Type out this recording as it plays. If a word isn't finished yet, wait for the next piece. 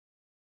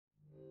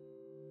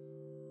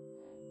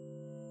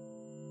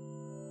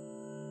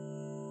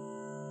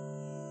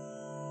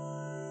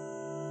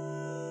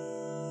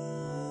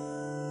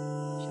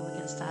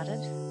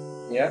started?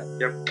 Yeah.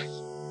 Yep.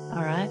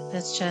 All right,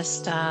 let's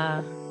just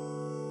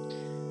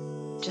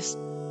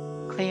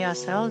clear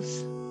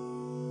ourselves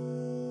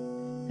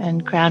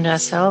and ground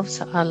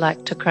ourselves. I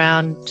like to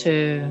ground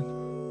to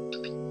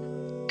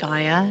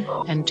Gaia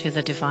and to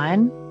the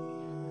divine.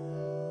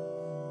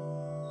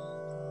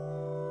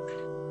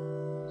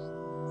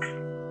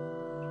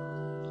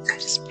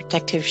 Just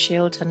protective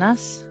shields on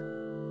us.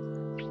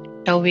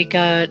 Shall we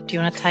go? Do you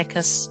want to take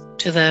us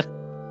to the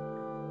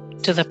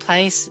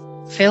place,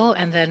 Phil,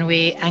 and then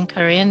we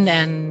anchor in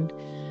and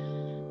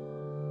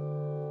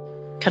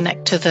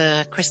connect to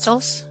the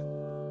crystals?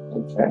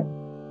 Okay.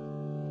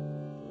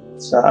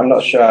 So I'm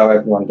not sure how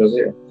everyone does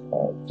it.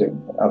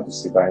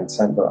 Obviously by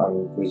intent, but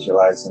I'm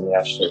visualizing the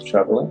astral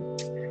traveling.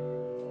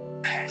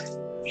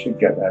 Should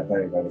get there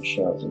very, very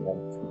shortly.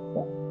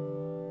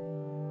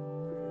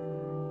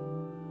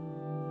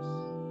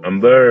 I'm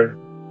there.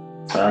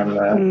 I'm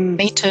there.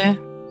 Me too.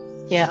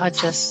 Yeah,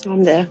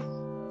 I'm there.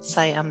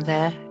 Say I'm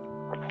there,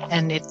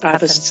 and it I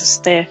was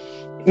just there.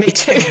 Me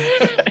too.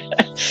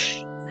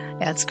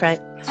 Yeah, it's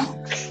great.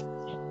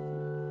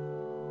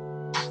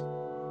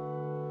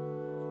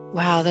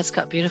 Wow, that's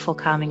got beautiful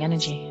calming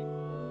energy.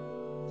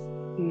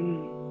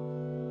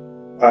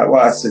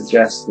 What I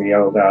suggest, we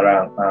hold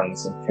our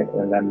hands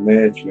and then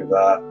merge with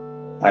our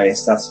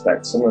highest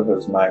aspect. Some of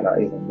us might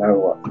not even know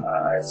what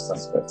our highest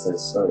aspect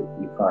is, so it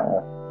would be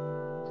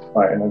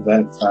quite an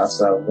event for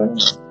ourselves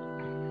anyway.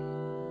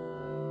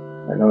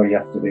 And all you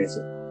have to do is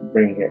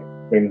bring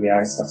the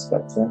highest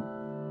aspect in.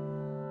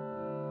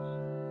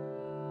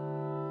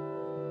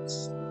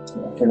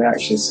 I can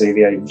actually see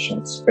the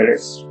ancient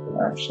spirits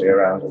actually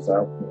around us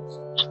helping us.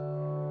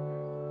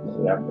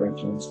 The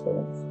Aboriginal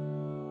spirits.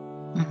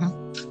 Mm-hmm.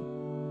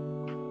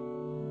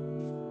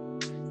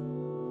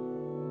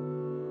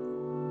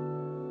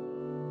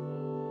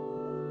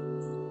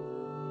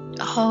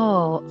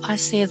 Oh, I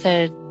see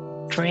the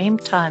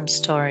Dreamtime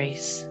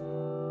stories.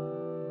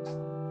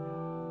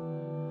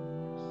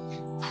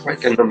 I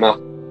can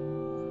remember.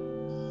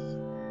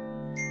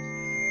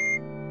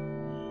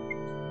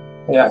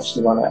 They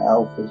actually want to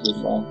help us as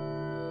well.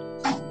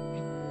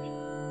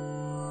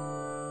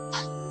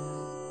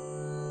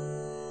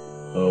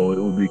 Oh, it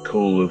would be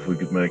cool if we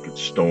could make it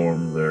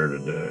storm there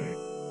today.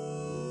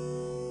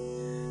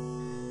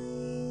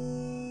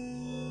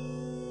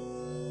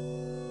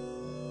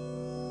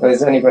 So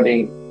is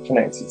anybody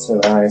connected to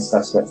the highest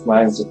aspect?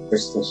 Mine's a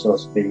crystal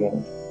source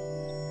being.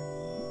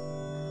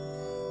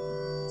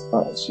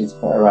 She's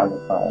quite around the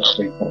quite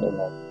frequently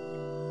now.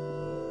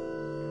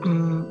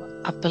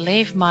 I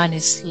believe mine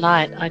is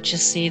light. I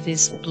just see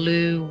this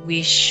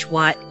bluish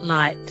white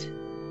light.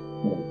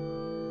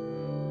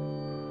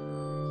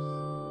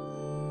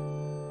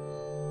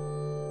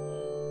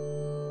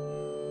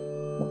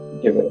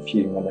 Give it a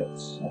few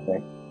minutes, I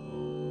think.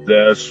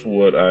 That's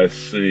what I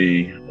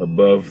see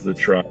above the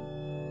tribe.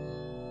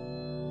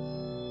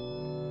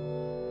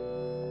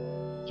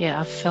 Yeah,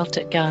 I felt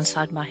it go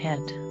inside my head.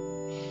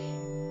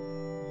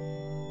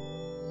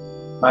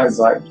 Mine's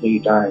like blue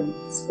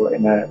diamonds, but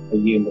in a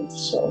human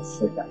sort of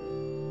figure.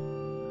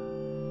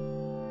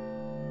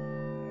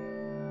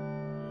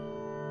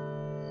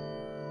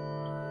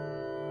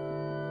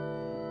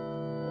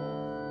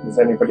 Does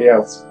anybody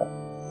else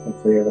can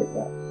feel like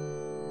that?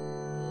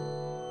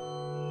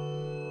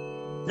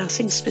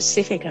 Nothing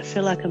specific. I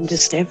feel like I'm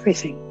just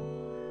everything.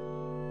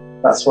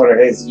 That's what it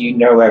is. You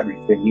know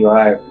everything. You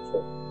are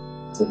everything.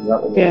 That's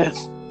exactly what it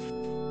is.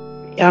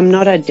 Yeah, I'm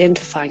not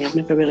identifying. I've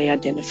never really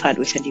identified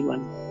with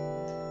anyone.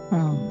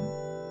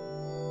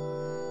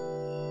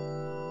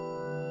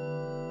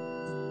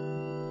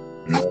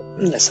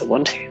 Unless I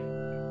want to.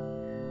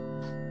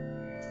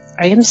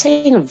 I am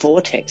seeing a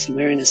vortex, and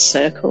we're in a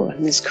circle,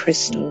 and there's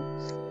crystal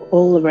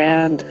all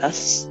around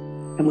us,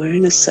 and we're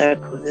in a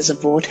circle, and there's a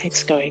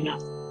vortex going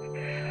up.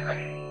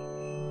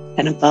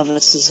 And above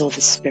us is all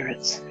the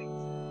spirits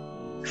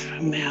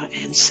from our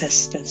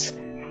ancestors.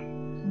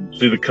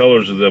 See the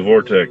colors of the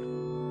vortex,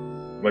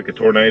 like a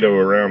tornado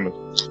around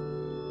us.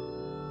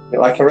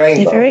 Like a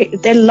rainbow.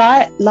 They're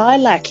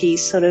lilac-y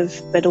sort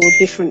of, but all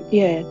different,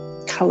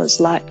 colours,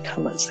 light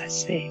colours, I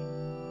see.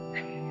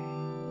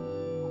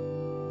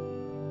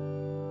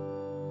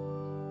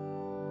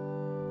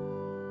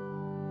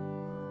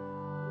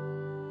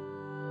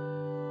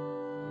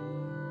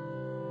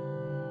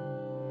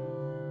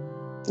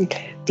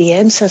 Okay. The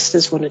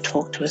ancestors want to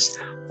talk to us.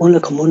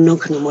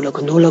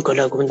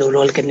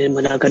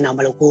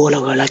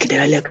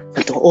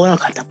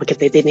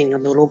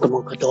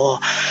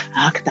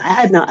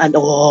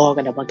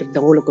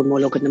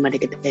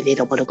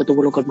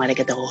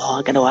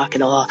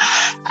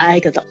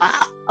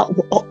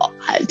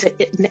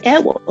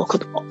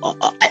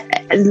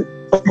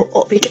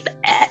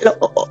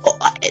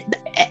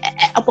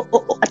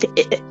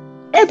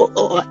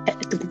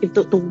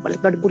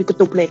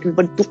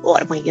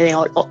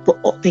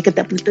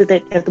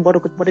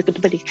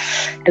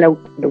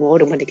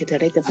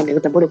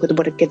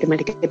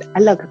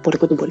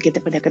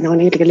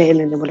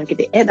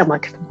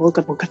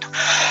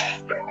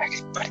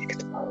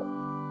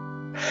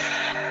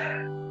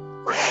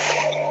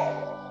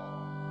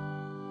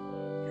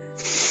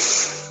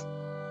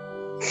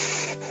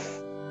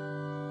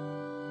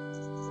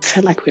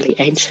 felt like really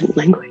ancient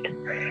language.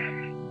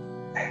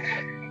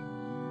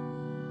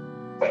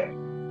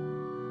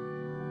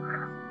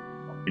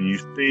 Can you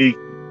speak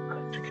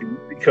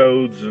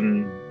codes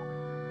and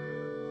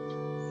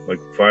like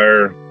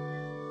fire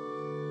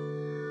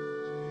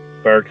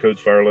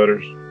codes, fire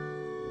letters?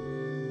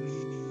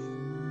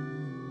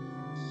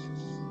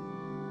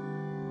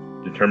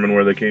 Determine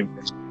where they came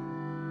from?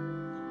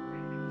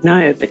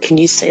 No, but can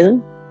you see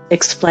them?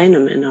 Explain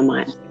them and I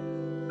might.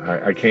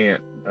 I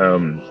can't.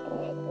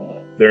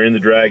 They're in the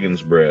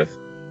dragon's breath.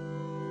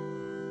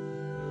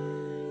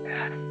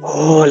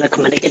 Oh, like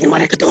a mannequin,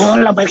 like a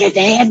doll, like a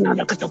dead,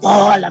 like a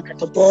ball, like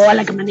a ball,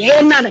 like a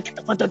mannequin, like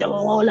a photo,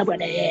 like a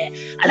dead,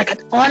 like a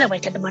all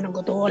like a man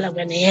go to like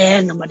a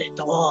dead, no matter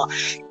to,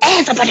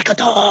 and the body go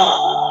to,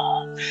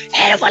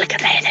 and like a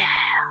dead,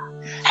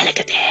 like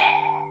a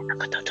dead,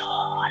 like a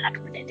doll, like a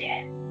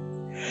dead.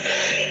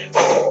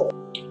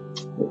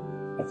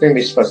 I think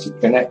we're supposed to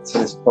connect to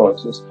this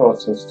portals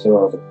to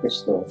all the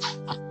crystals.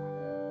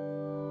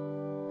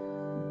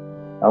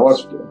 I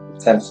was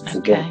tempted to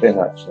jump in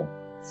actually.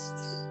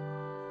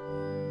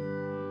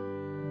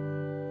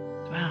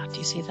 Wow, do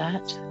you see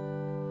that?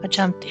 I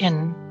jumped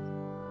in.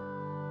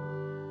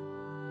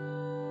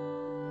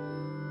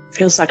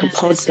 Feels like a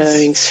pod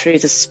going through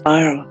the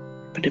spiral.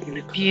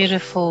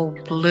 Beautiful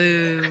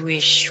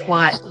bluish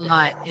white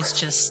light is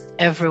just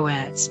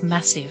everywhere. It's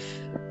massive,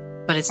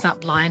 but it's not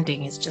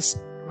blinding. It's just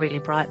really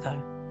bright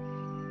though.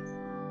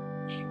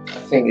 I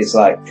think it's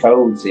like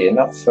codes here,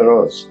 not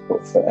for us,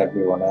 but for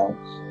everyone else.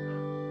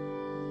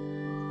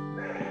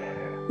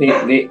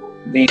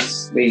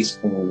 These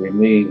can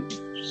remove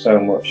so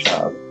much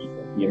out of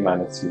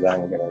humanity's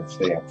anger and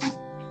fear.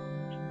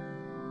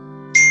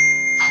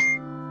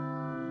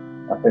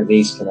 I think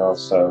these can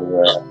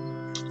also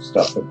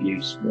stop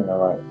abuse,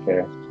 like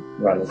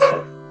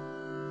vanity.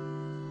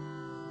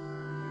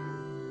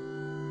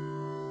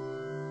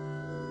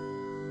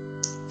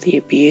 The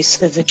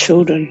abuse of the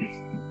children.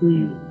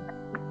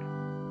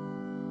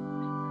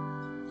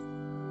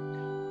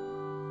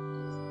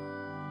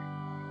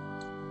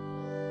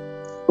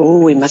 Oh,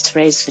 we must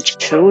raise the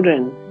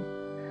children.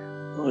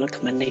 Oh, look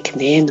at my neck and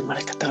the end. Which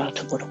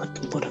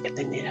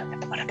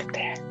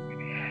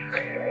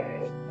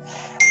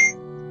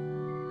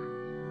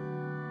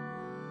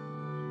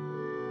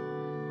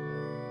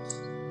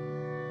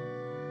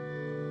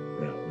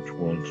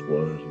ones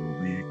will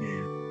be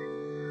again?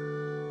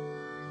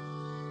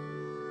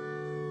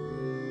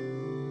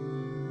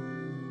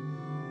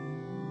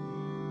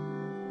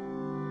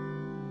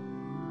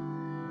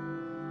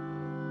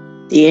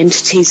 The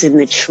entities in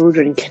the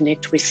children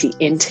connect with the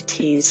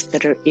entities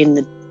that are in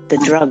the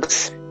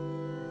drugs.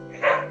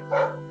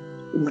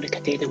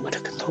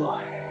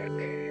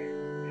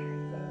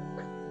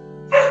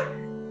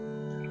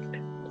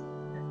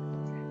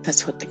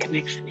 That's what the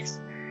connection is.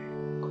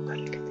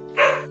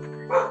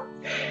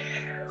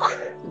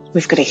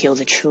 We've got to heal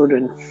the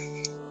children,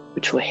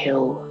 which will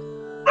heal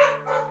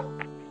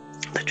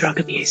the drug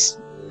abuse.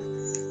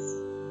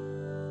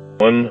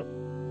 One,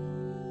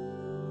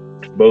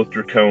 both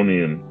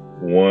draconian.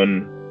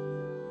 One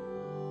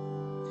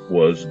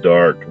was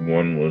dark,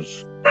 one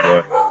was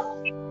light.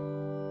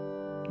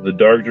 The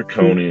dark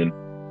draconian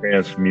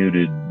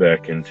transmuted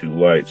back into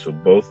light, so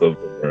both of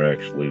them are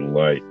actually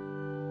light.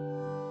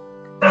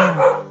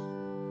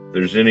 If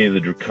there's any of the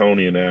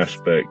draconian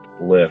aspect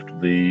left,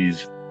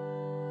 these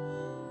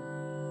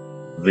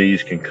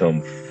can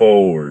come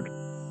forward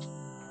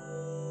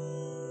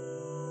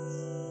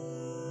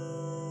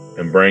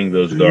and bring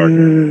those dark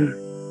light.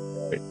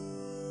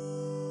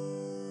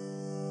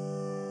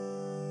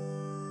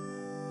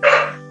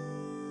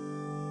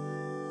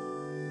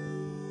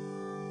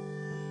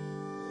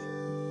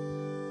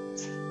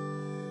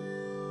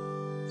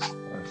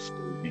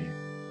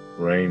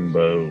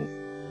 Rainbow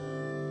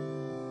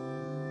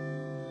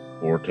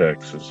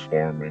vortex is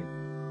forming.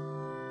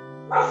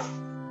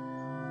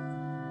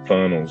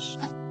 Funnels.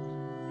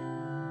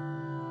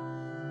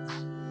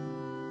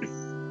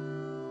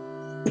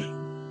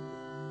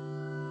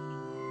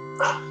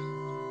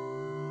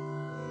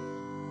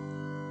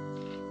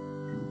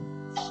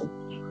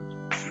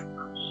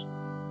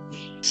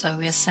 So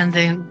we're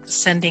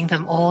sending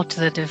them all to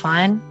the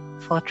divine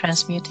for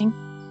transmuting.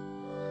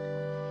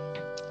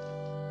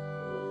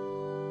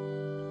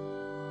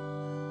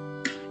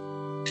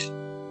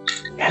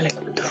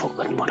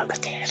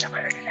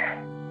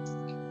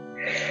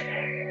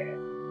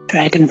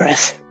 Dragon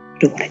breath.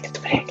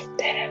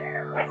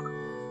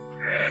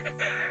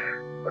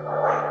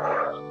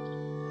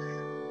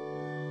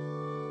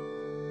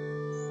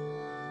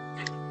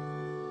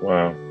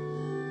 Wow.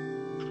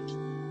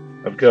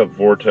 I've got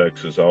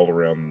vortexes all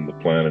around the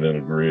planet in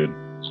a grid.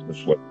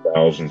 There's like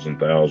thousands and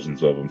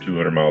thousands of them,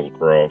 200 miles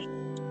across.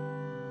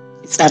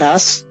 Is that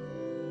us?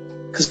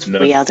 Because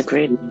we are the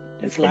grid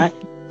of light.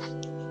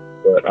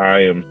 But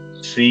I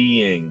am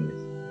seeing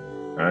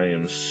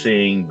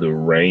the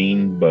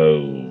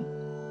rainbow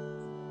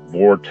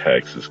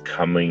vortexes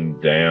coming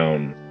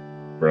down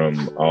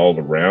from all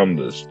around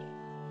us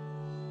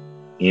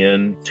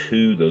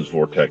into those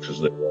vortexes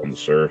that are on the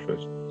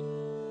surface.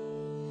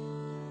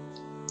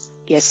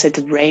 Yes, so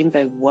the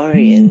rainbow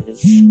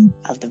warriors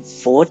are the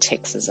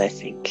vortexes, I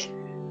think.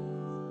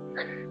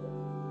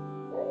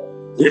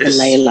 Yes. The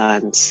ley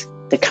lines,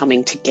 the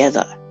coming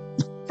together.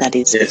 That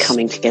is the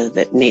coming together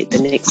that need the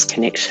next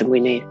connection we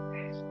need.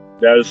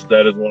 That is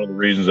one of the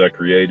reasons I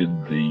created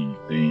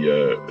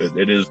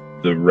it is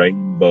the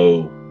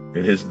rainbow.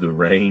 It is the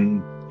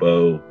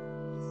rainbow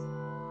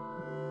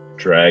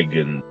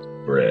dragon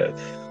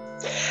breath.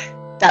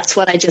 That's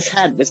what I just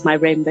had with my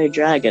rainbow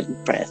dragon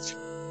breath.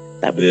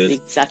 That was the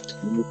exact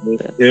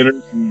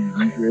energy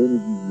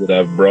that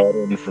I've brought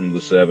in from the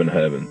seven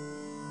heavens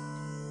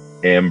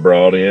and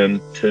brought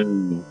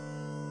into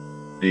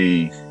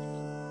the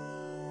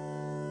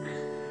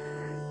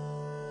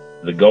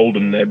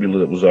golden nebula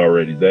that was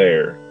already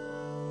there.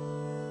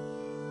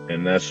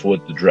 And that's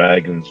what the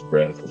dragon's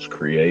breath was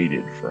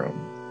created from.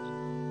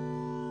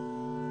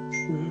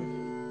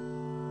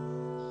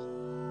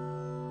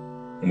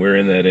 And we're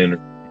in that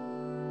energy.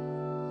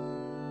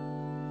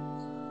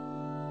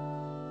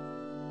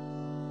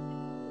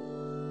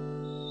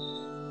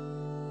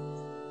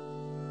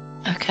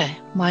 Okay,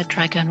 my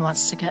dragon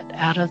wants to get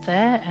out of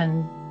there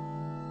and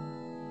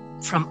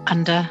from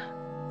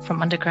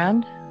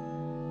underground.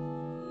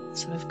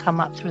 So we've come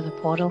up through the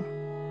portal.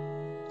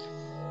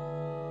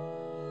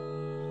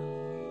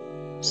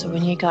 So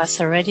when you guys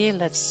are ready,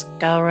 let's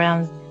go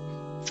around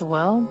the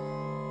world.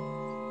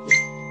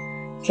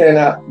 Can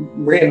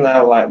we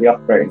now like the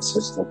operating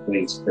system for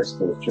these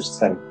crystals, just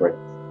temporary?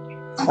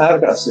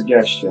 I've got a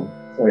suggestion,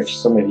 which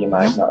some of you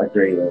might not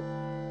agree with.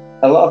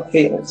 A lot of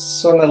people,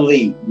 some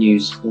elite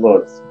use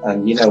blood,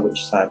 and you know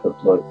which type of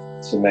blood,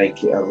 to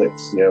make it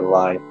elixir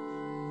life.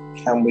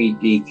 Can we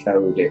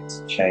decode it,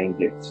 change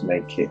it to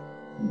make it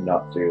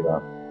not do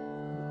that?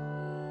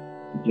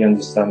 Do you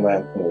understand where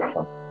I'm coming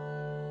from?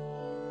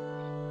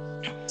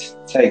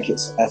 Take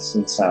its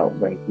essence out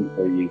when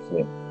people are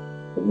using it,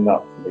 but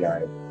not for the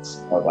eye,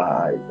 or that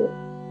eye, but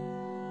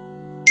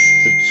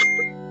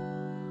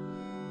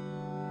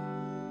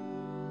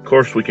Of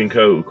course we can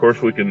code. Of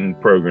course we can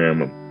program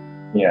them.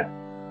 yeah.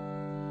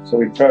 So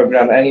we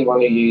program anyone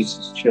who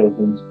uses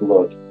children's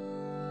blood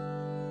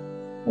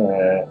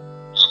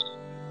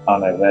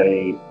on a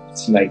very,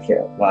 to make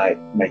it like,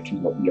 make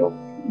them look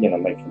young, you know,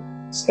 make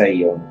them stay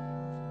young.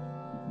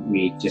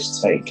 We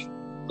just take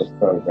the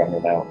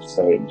programming out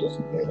so it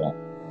doesn't do that.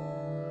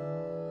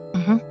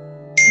 Mm-hmm.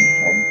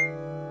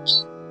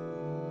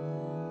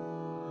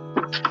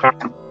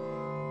 Okay.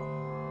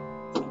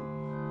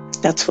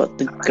 That's what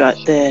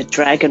the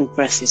dragon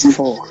breath is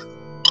for.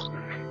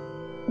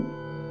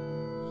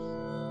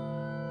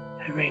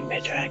 A rainbow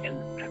dragon.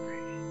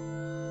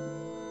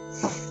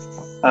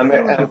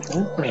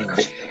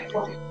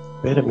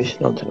 We had a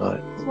mission on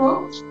tonight.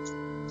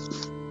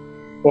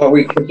 What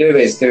we could do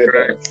is do a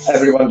bit,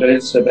 everyone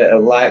does a bit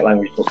of light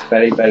language, but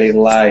very, very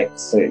light,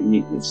 so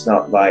it's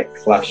not like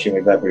clashing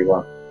with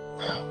everyone.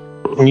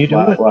 Can you do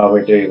it? While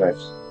we're doing this.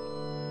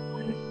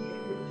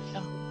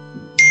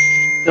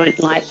 You want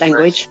light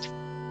language?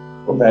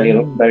 Very,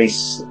 very,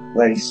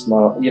 very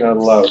small, you know,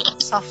 low.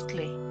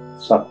 Softly.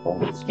 Soft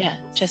ones. Yeah,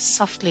 just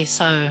softly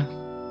so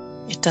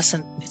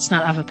it's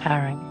not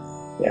overpowering.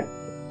 Yeah.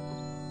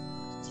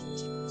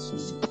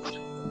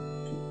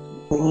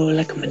 Oh,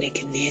 like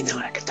manikin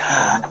like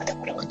that.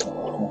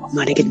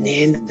 Manikin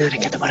like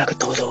that.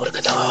 Like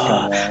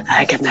that.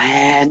 I can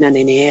hand and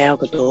in here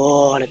go to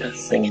like a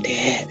thing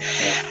there.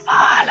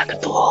 Ah, like a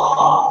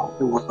door.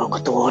 No one go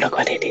to like a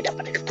lady that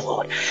like a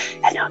door.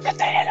 And I got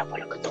there. I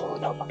want to go to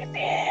like a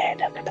there.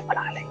 I got the like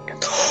a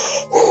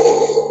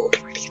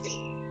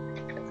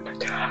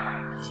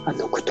I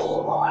know go to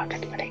I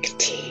got like a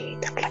tea.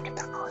 Like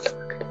that.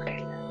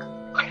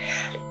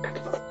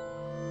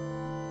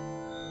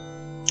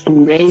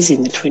 I'm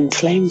raising the twin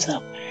flames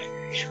up.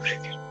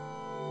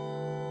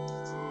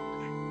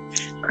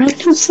 I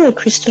can see a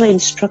crystalline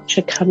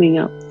structure coming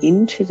up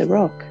into the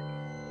rock.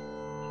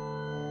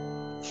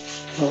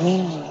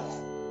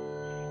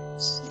 Oh,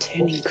 it's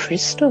turning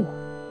crystal.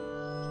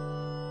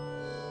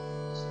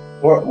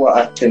 What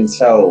I've been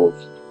told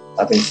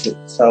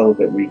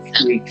that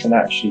we can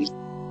actually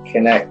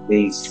connect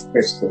these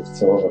crystals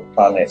to other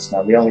planets.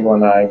 Now, the only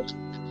one I'm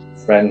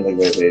friendly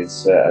with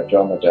is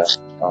Andromeda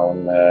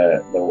on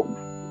the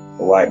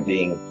White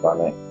Being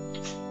planet.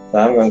 So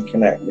I'm going to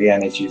connect the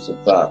energies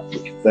of that,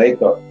 because they've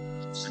got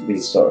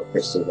these sort of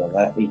crystals on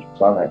each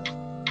planet.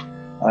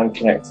 I'm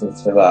connecting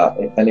to that.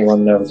 If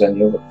anyone knows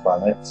any other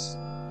planets,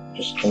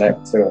 just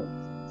connect to them,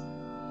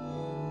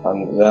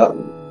 and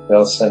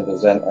they'll send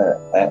us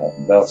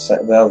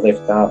they'll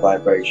lift our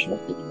vibration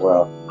up as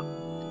well,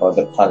 or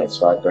the planet's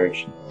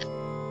vibration.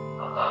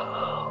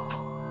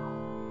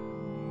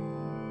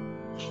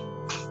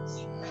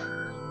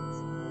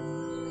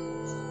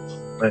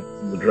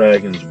 The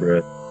dragon's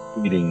breath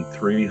feeding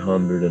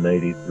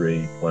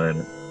 383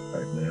 planets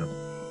right now.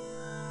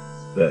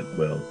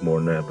 More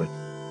than that, but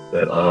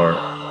that are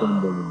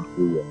tumbling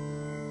through it.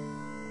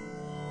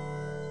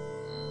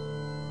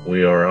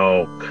 We are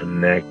all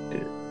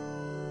connected.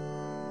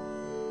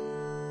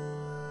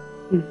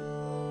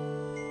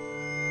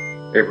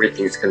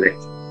 Everything's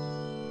connected.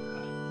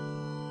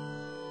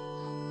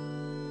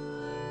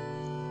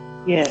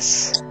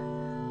 Yes.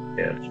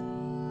 Yes.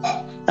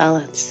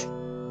 Balance.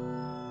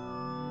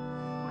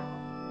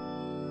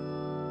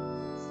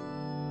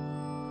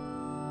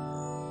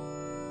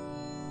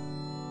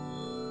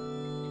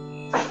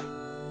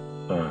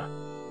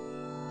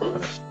 I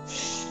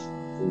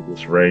see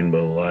this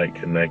rainbow light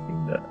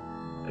connecting to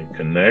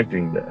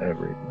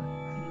everything.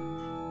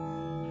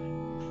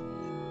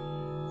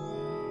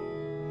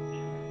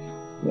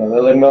 Yeah,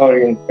 the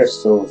Lemurian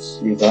crystals,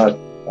 I've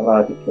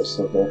had the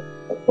crystals,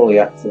 are fully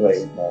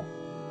activated now.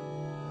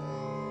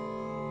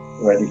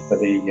 Ready for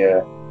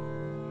the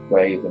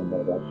wave and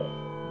whatever.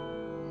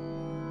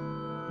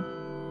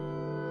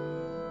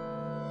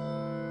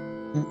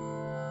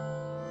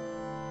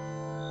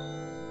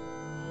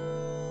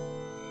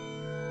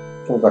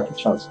 Feels like a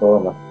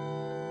transformer.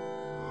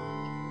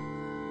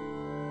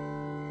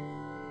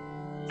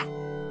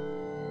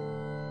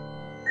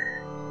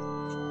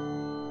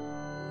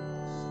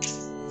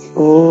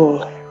 Oh,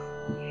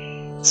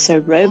 so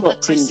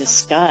robots in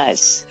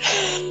disguise.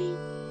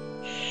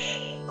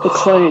 The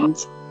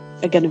clones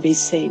are going to be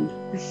seen.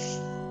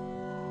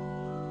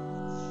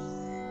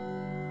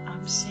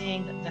 I'm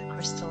seeing that the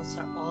crystals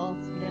are all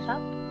lit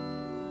up,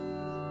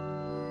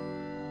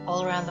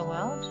 all around the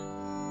world.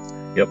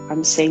 Yep.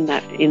 I'm seeing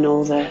that in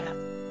all the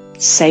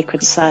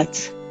sacred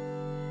sites.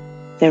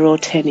 They're all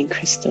turning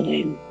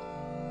crystalline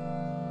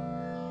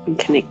and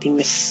connecting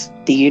with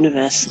the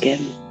universe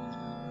again.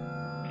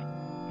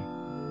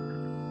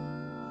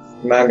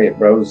 Remind me of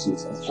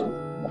roses, actually,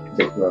 like a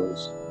big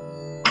rose.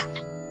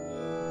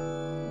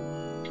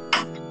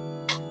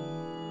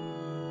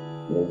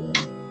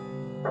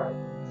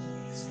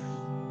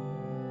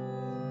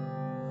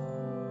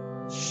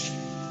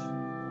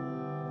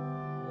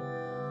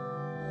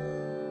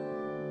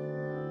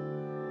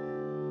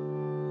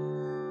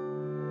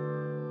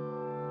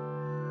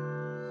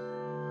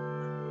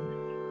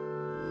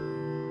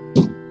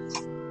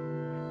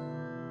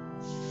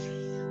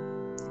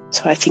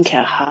 So I think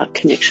our heart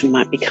connection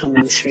might be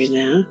coming through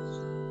now.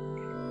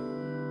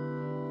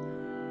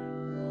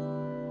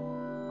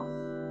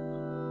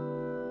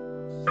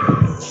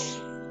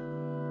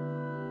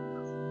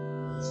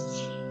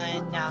 I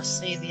now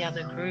see the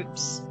other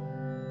groups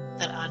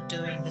that are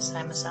doing the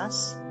same as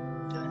us,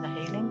 doing the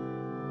healing.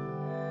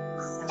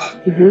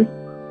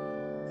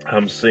 Mm-hmm.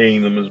 I'm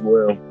seeing them as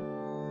well.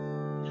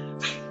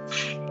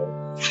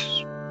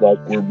 Like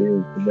we're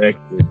being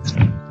connected.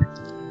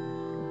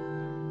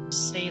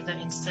 See that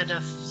instead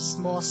of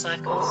small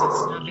circles,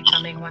 it's now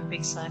becoming one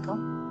big circle.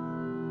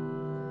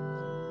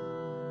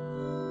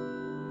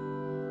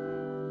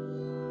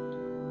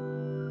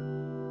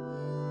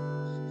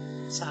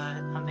 So,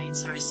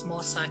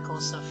 small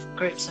circles of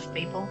groups of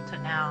people to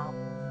now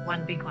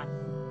one big one.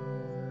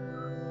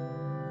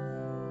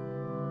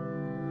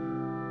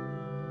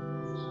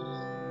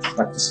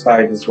 Like the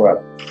spider's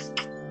web.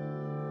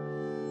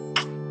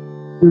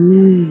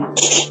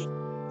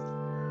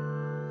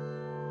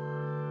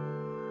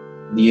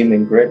 The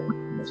human grip,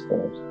 I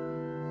suppose.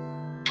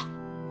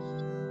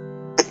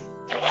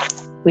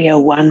 We are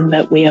one,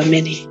 but we are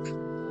many.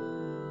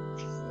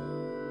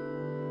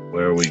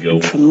 Where we go.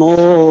 And from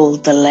all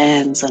the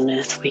lands on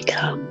earth we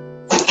come.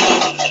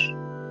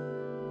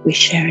 We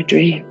share a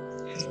dream.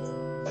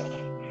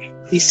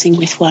 We sing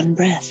with one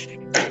breath.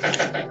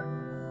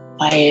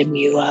 I am,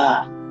 you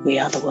are, we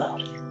are the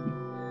world.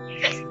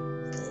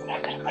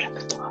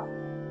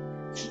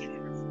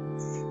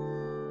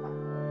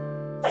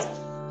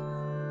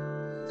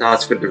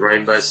 Starts with the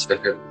rainbow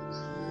circuit,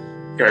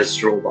 goes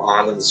through all the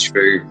islands,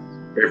 through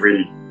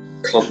every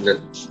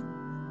continent.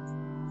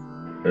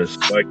 It's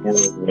like we're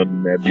in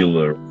one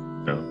nebula.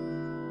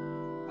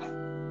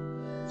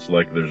 It's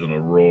like there's an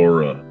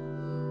aurora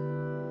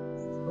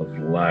of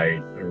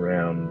light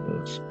around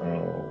us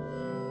all,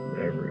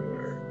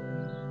 everywhere.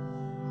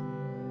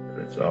 And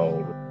it's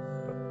all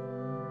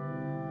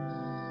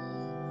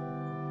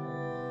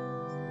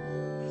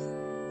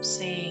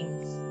seeing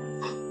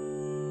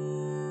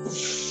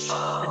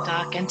the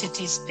dark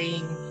entities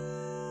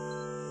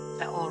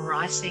they're all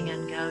rising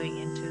and going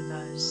into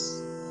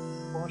those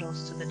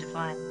portals to the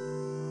divine.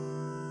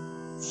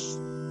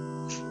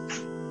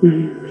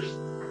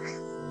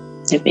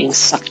 They're being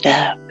sucked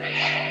out.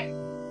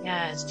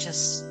 Yeah, it's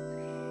just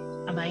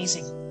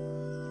amazing.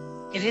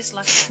 It is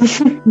like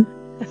that.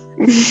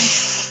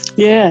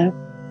 Yeah,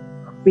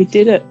 we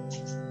did it.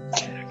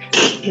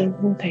 Yeah,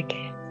 we'll take it.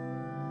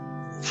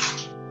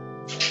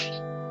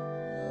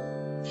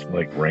 It's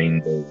like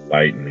rainbow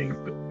lightning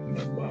in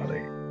my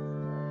body.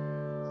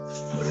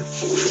 But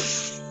it's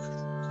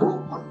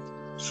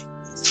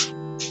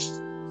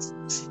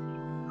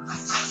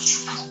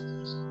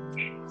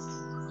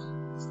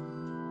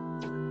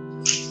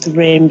the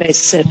rainbow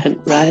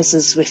serpent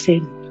rises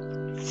within.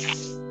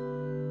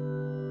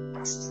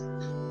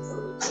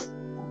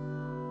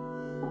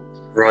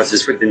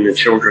 Rises within the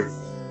children.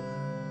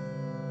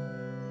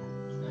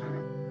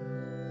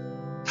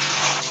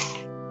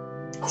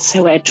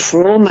 So our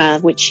trauma,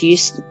 which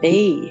used to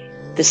be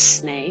the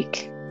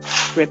snake,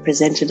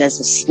 represented as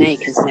a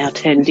snake, has now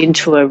turned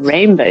into a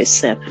rainbow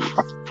serpent.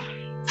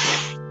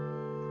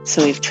 So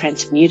we've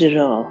transmuted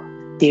all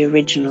the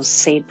original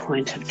seed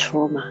point of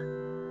trauma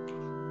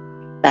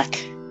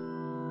back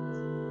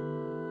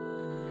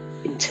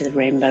into the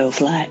rainbow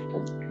of light.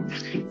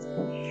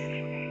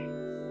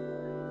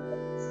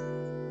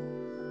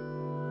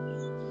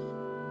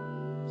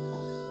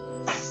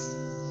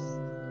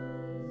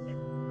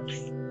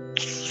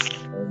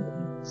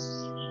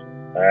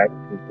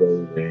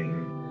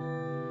 Activating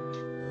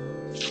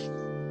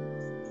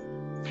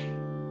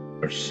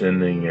or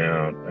sending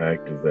out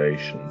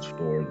activations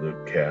for the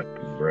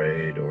captive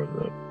braid or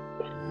the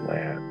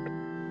flat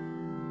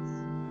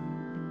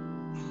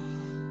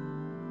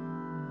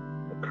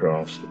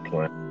across the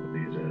planet with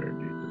these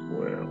energies as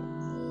well,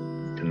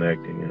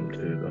 connecting them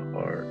to the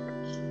heart,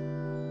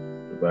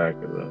 the back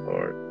of the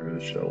heart, through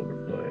the shoulder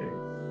blade.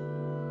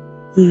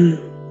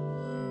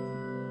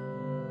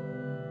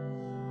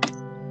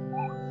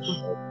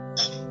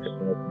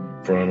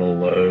 Frontal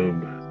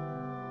lobe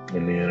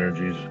and the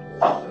energies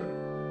of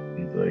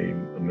the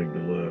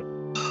amygdala.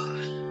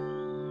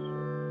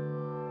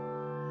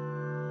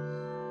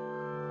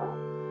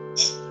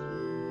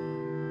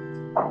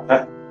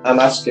 I'm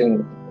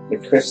asking the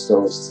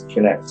crystals to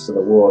connect to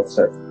the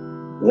water,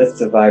 lift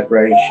the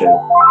vibration.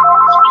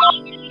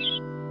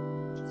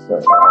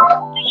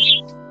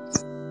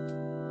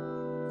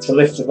 To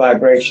lift the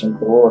vibration of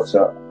the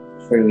water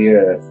through the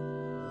earth.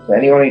 So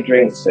anyone who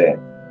drinks it,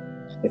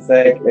 if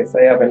they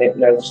have an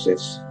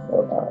hypnosis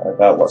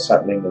about what's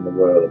happening in the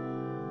world,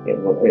 it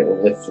will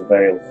lift the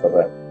veil for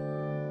them.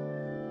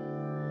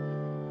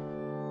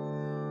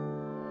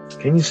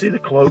 Can you see the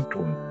cloaked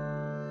one?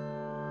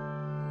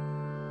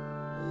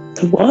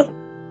 The what?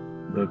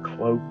 The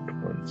cloaked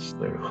ones.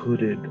 They're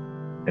hooded,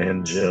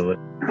 angelic.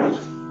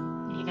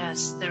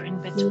 Yes, they're in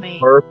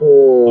between.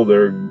 Purple.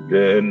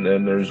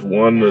 And there's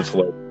one that's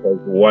like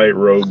white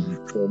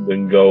robe trimmed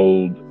in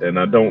gold, and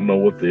I don't know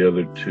what the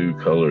other two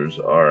colors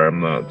are. I'm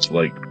not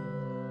like.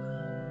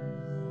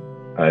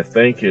 I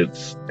think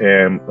it's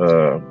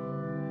emerald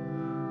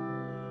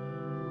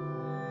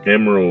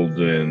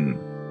and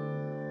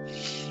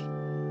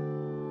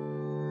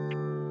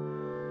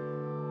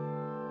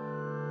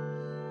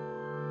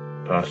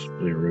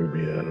possibly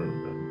ruby. I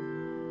don't know.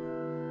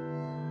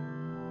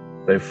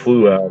 They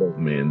flew out of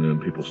me, and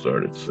then people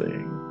started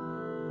singing.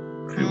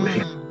 A few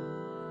weeks.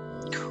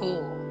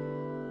 Cool.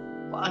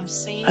 Well, I'm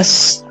seeing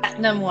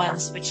platinum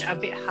ones, which are a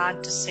bit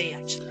hard to see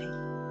actually,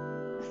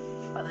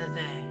 but they're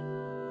there.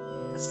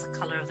 That's the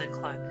color of the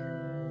cloak.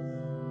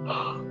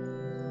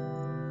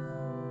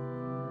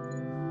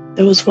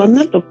 There was one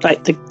that looked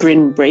like the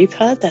Grim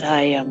Reaper that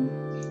I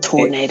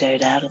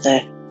tornadoed out of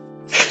there.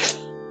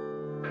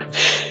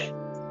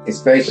 It's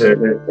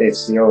basically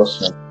it's the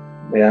horseman,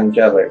 the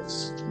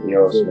angelics, the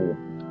horseman.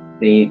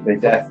 The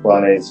death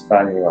one is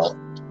Banuel.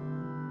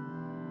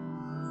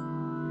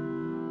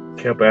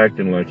 Kept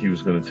acting like he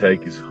was going to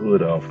take his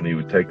hood off, and he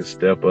would take a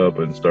step up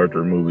and start to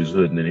remove his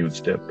hood, and then he would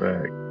step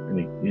back. And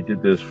he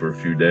did this for a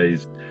few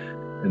days,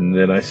 and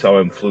then I saw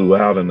him flew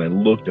out, and I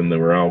looked, and they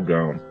were all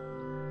gone.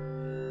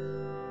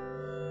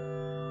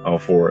 All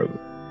four of them.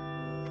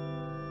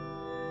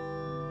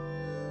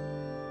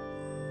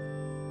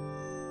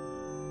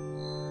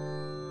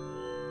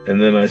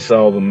 And then I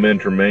saw them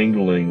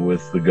intermingling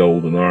with the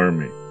Golden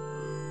Army.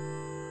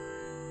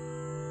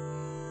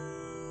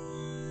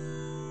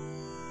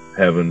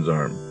 Heaven's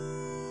Army.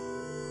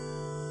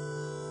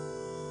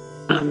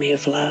 Army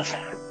of love.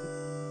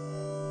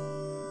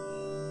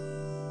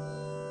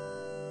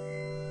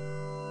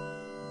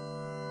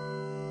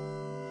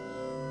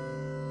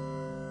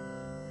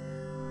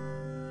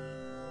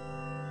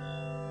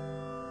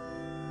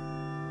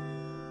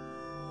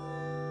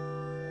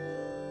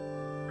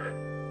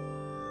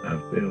 I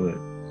feel it.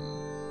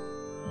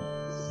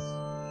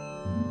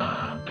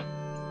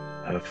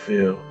 I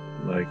feel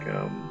like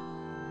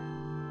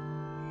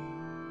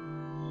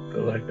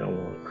I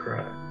want to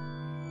cry.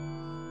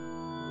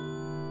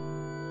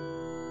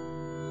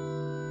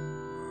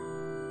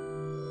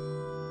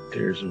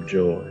 Tears of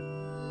joy.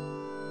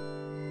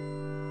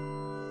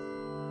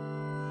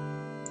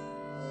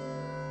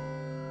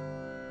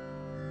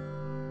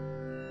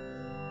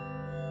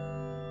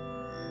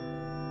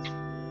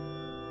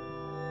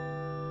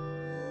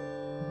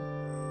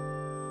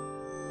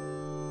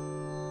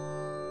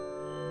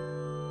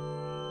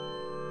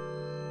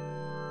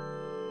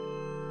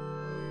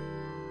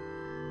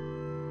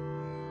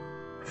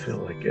 I feel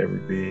like every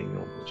being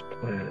on this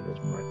planet is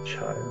my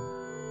child.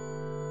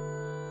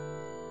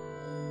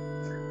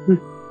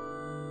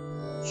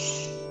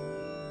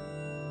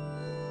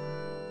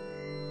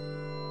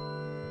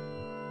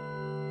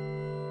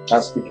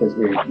 That's because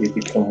we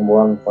become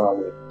one while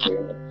we're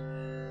doing it.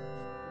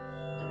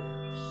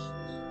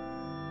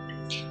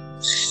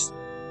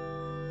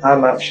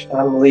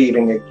 I'm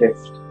leaving a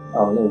gift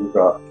on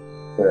Uluru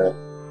for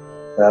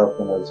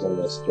helping us in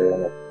this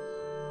journey.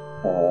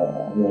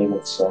 I'm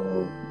leaving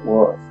some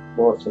water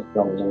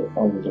from the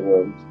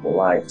underworld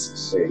light to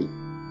see.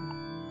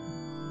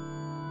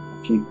 A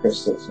few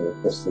crystals in the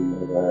crystal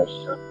universe.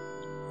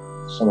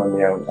 Some of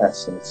my own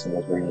essence in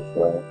the green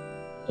flame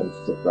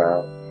into the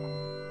brown.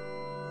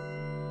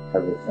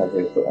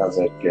 as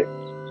a gift.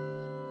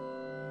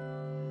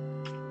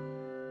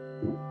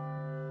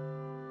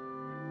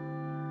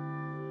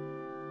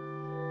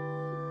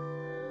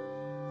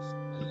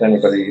 If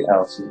anybody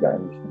else has got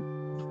anything.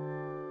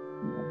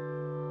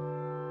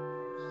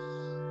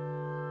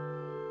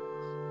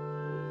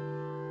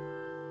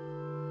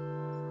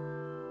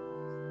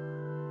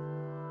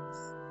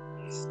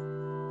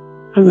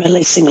 I'm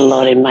releasing a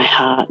lot in my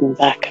heart and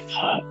back of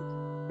heart.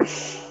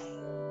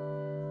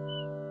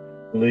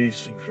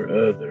 Releasing for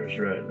others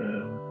right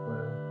now.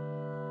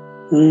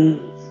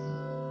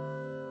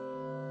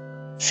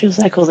 Feels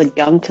like all the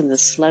gunk and the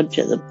sludge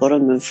at the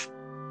bottom of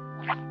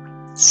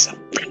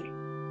something.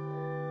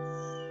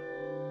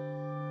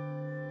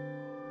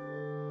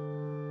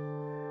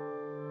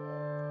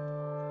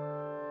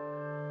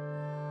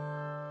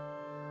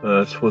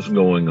 That's what's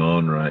going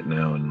on right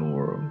now in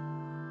Uluru.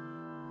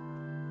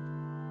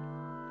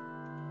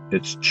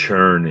 It's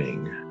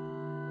churning.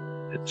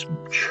 It's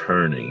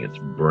churning. It's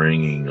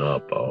bringing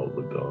up all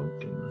the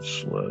gunk and the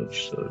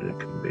sludge so that it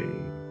can be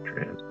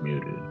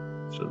transmuted,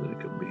 so that it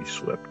can be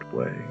swept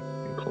away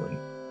and clean.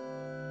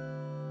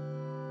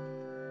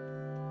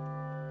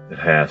 It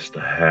has to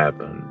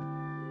happen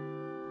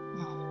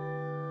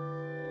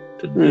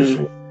to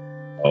dissolve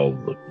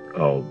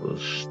all the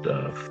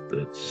stuff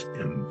that's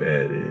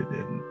embedded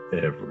in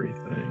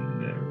everything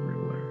and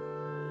everywhere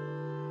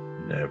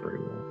and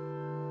everyone.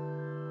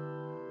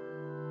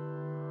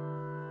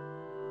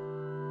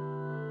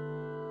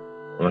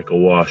 Like a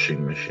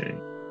washing machine.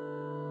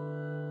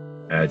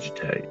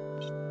 Agitate.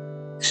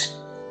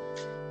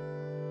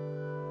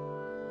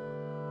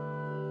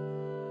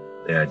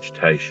 The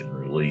agitation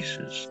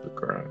releases the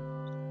crime.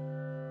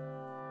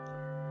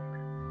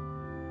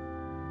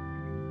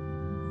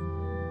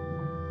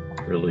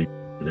 Release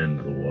it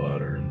into the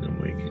water, and then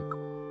we can.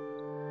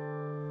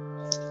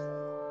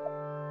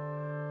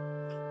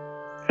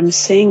 I'm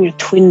seeing a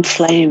twin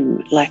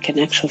flame, like an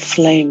actual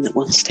flame that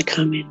wants to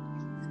come in.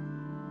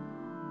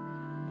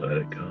 Let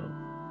it come.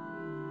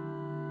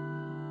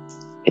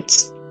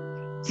 It's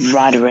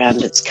right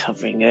around, it's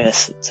covering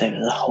Earth, it's over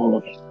the whole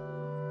of it.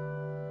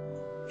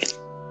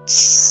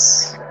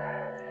 It's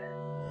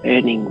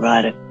burning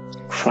right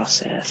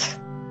across Earth.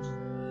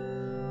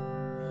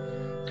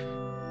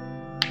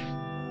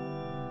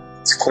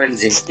 It's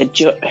cleansing. It's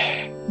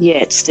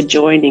it's the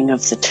joining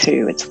of the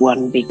two. It's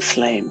one big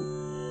flame.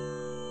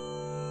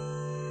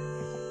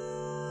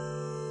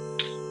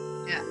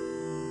 Yeah.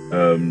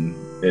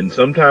 And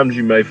sometimes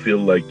you may feel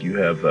like you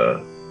have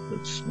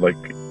it's like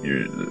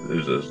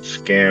there's a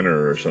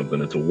scanner or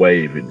something. It's a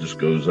wave. It just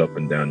goes up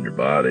and down your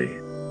body.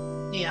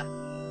 Yeah,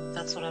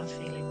 that's what I'm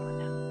feeling right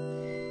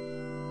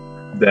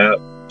now.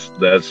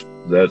 That's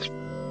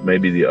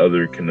maybe the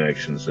other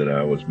connections that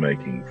I was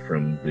making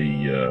from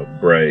the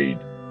braid.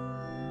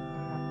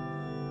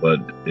 But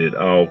it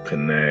all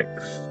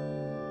connects.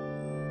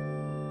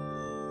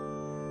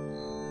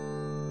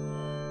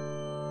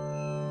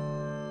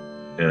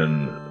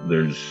 And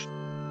there's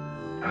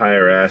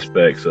higher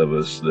aspects of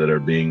us that are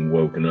being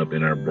woken up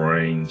in our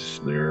brains.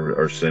 There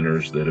are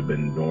centers that have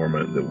been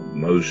dormant, that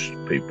most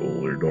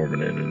people are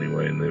dormant in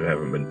anyway, and they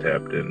haven't been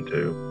tapped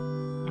into.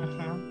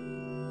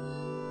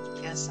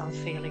 Yes, I'm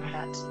feeling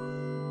that.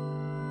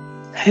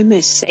 Homo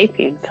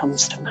sapien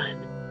comes to mind.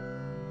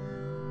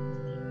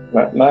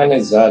 Mine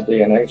is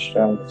DNA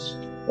strands.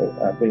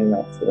 I've been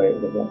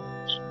activated again.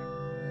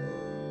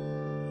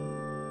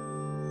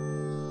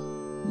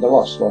 The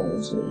lost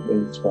ones,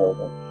 the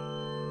 12.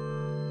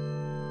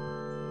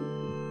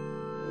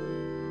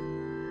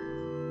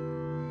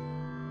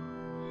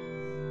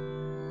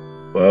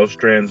 12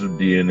 strands of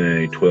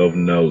DNA, 12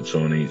 notes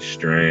on each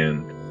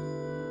strand.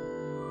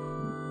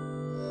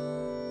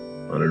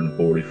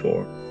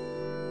 144.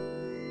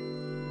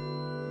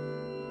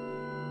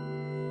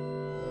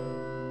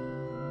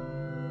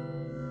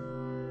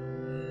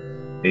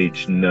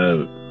 Each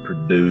note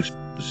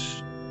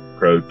produces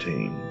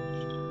proteins.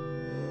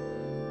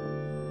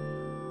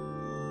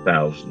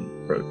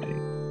 1,000 proteins.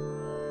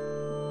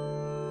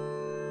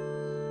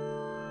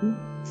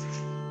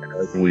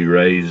 As we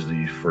raise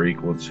these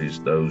frequencies,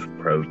 those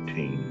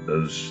proteins,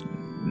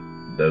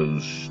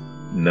 those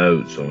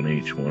notes on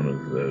each one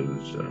of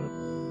those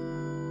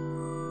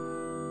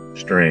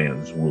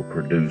strands will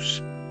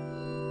produce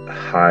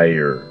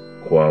higher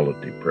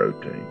quality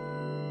protein,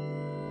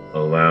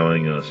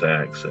 allowing us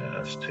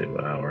access to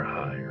our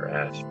higher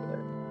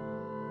aspect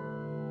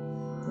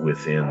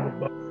within the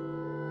body.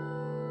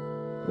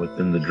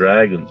 Within the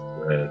dragon's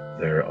breath,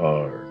 there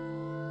are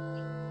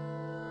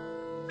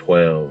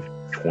 12,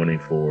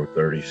 24,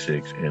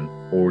 36, and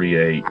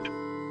 48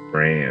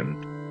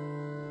 strand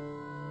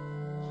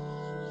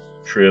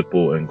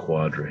triple and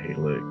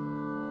quadrihelix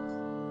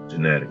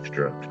genetic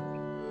structures.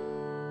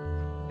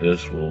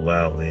 This will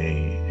allow the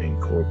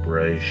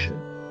incorporation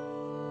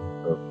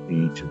of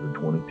each of the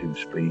 22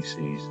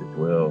 species that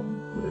dwell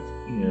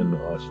within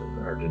us and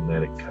our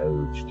genetic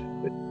codes to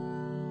be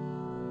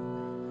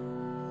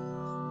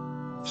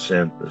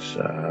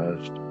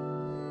synthesized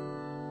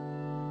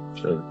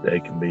so that they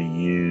can be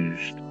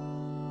used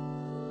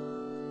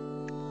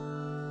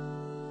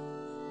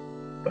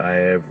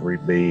by every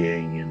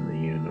being in the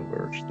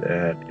universe.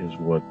 That is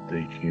what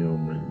the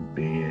human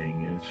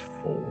being is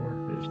for,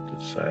 is to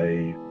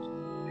save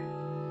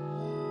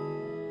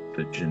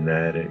the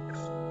genetics.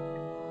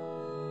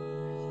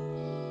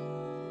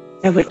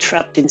 They were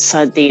trapped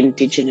inside the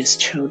indigenous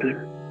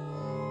children.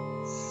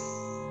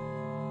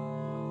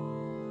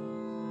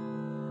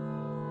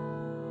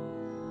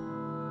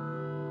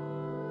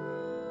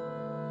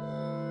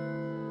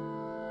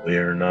 We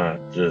are not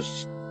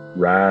just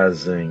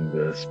rising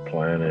this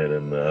planet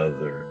and the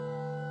other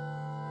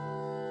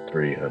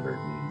 300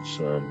 and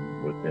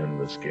some within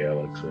this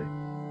galaxy.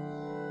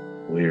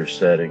 We are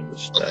setting the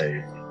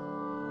stage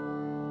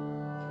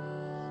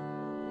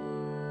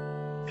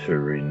to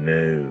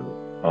renew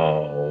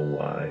all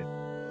life.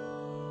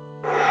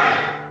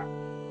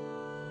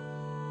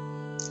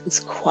 There's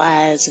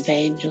choirs of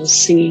angels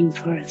singing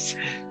for us.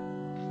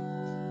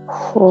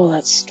 Oh,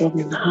 that's strong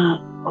in the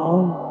heart.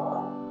 Oh.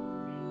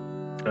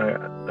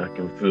 I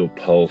can feel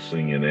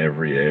pulsing in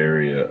every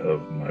area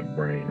of my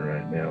brain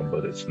right now,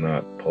 but it's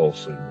not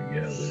pulsing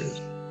together. It's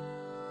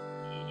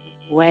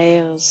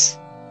Whales.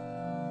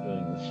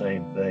 doing the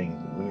same thing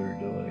that we were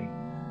doing.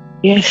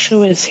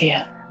 Yeshua's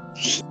here.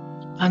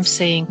 I'm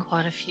seeing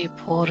quite a few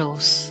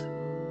portals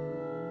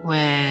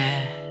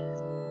where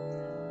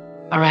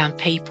around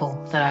people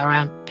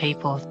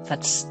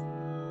that's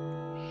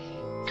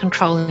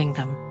controlling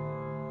them.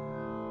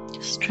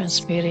 Just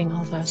transmuting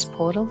all those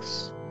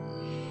portals.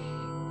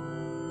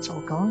 It's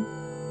all gone.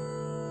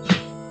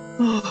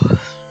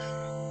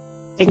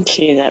 Thank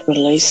you. That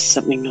released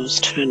something I was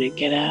trying to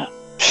get out.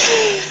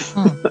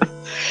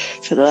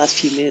 For the last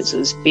few minutes, it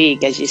was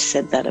big. As you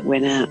said that, it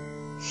went out.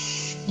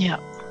 Yeah.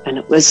 And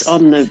it was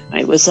on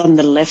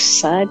the left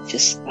side,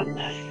 just under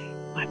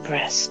my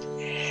breast.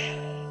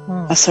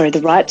 Oh, sorry,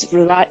 the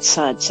right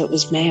side. So it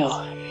was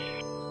male.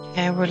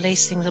 They're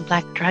releasing the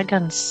black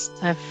dragons.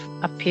 They've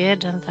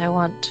appeared and they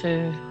want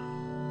to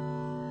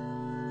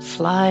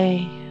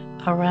fly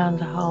around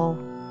the whole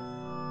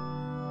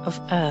of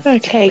Earth.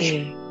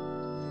 Okay.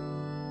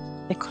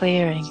 They're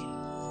clearing.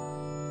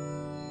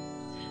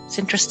 It's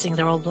interesting,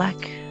 they're all black.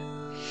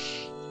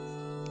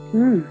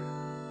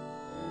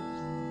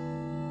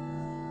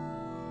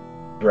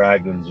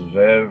 Dragons of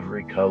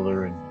every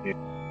color and hue.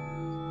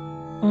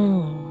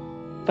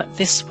 But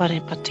this one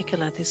in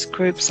particular, this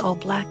group's all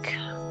black.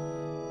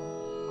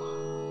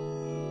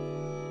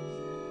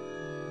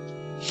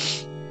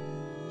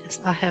 Yes,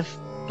 I have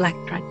black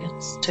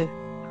dragons too.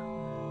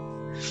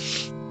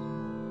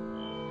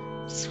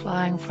 It's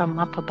flying from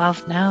up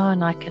above now,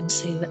 and I can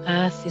see the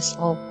earth is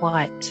all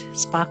white,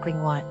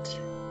 sparkling white.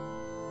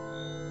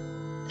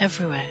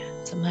 Everywhere.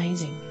 It's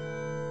amazing.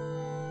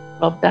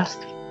 Love dust.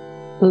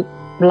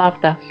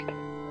 Love dust.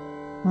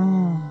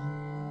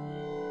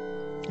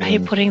 Are you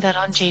putting that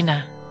on,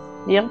 Gina?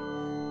 Yep.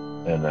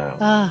 And now.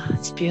 Ah,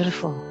 it's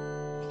beautiful.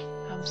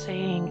 I'm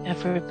seeing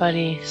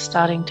everybody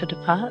starting to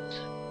depart.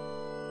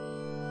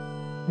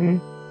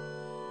 Can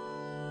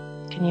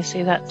you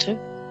see that too?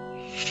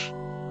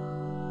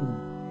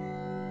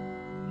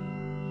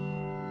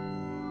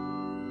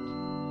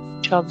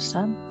 Job's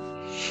done.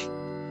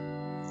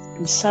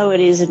 And so it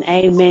is an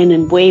amen,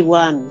 and we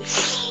won.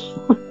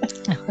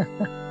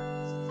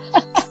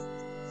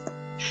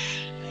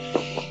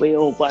 We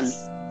all won.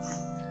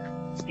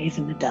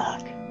 Even the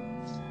dark.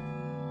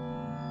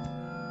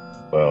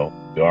 Well,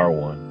 we are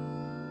one.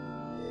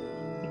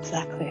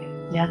 Exactly.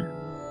 Yeah.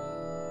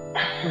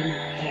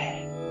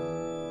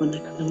 When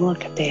they're going to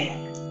look at there.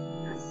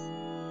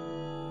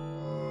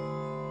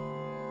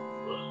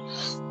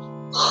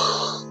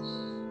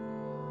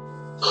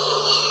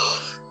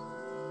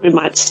 We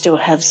might still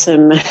have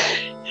some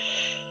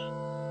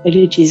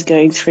energies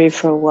going through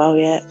for a while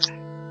yet.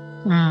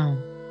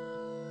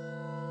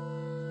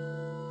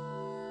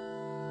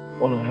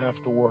 Going to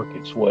have to work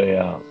its way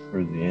out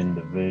through the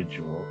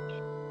individuals.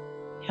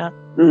 Yeah.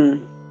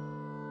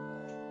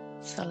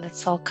 So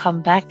let's all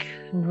come back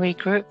and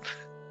regroup.